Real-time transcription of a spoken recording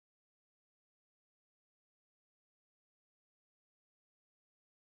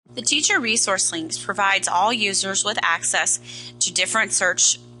The Teacher Resource Links provides all users with access to different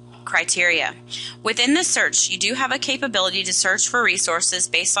search criteria. Within the search, you do have a capability to search for resources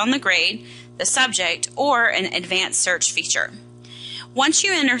based on the grade, the subject, or an advanced search feature. Once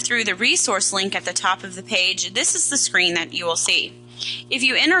you enter through the resource link at the top of the page, this is the screen that you will see. If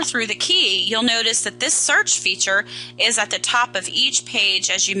you enter through the key, you'll notice that this search feature is at the top of each page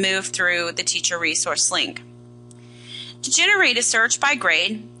as you move through the Teacher Resource link. To generate a search by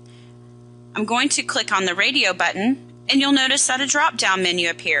grade, I'm going to click on the radio button, and you'll notice that a drop-down menu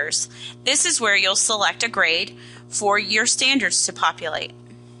appears. This is where you'll select a grade for your standards to populate.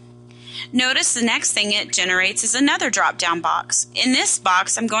 Notice the next thing it generates is another drop-down box. In this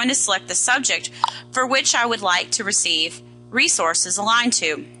box, I'm going to select the subject for which I would like to receive resources aligned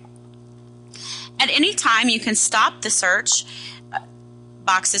to. At any time, you can stop the search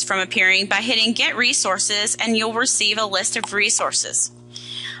boxes from appearing by hitting Get Resources, and you'll receive a list of resources.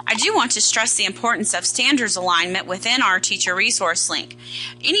 I do want to stress the importance of standards alignment within our Teacher Resource link.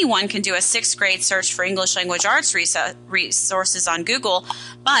 Anyone can do a 6th grade search for English Language Arts resources on Google,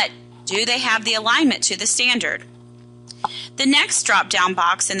 but do they have the alignment to the standard? The next drop-down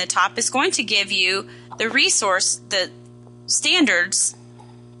box in the top is going to give you the standards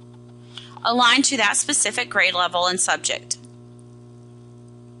aligned to that specific grade level and subject.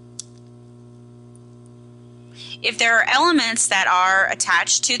 If there are elements that are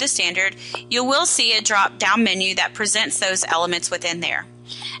attached to the standard, you will see a drop-down menu that presents those elements within there.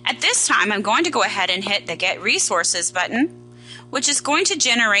 At this time, I'm going to go ahead and hit the Get Resources button, which is going to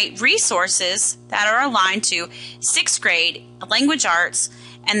generate resources that are aligned to 6th grade language arts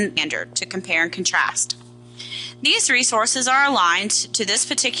and standard to compare and contrast. These resources are aligned to this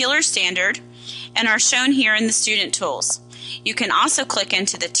particular standard and are shown here in the Student Tools. You can also click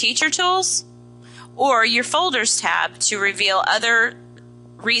into the Teacher Tools or your Folders tab to reveal other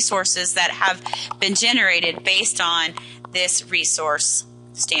resources that have been generated based on this resource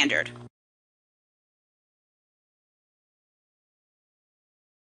standard.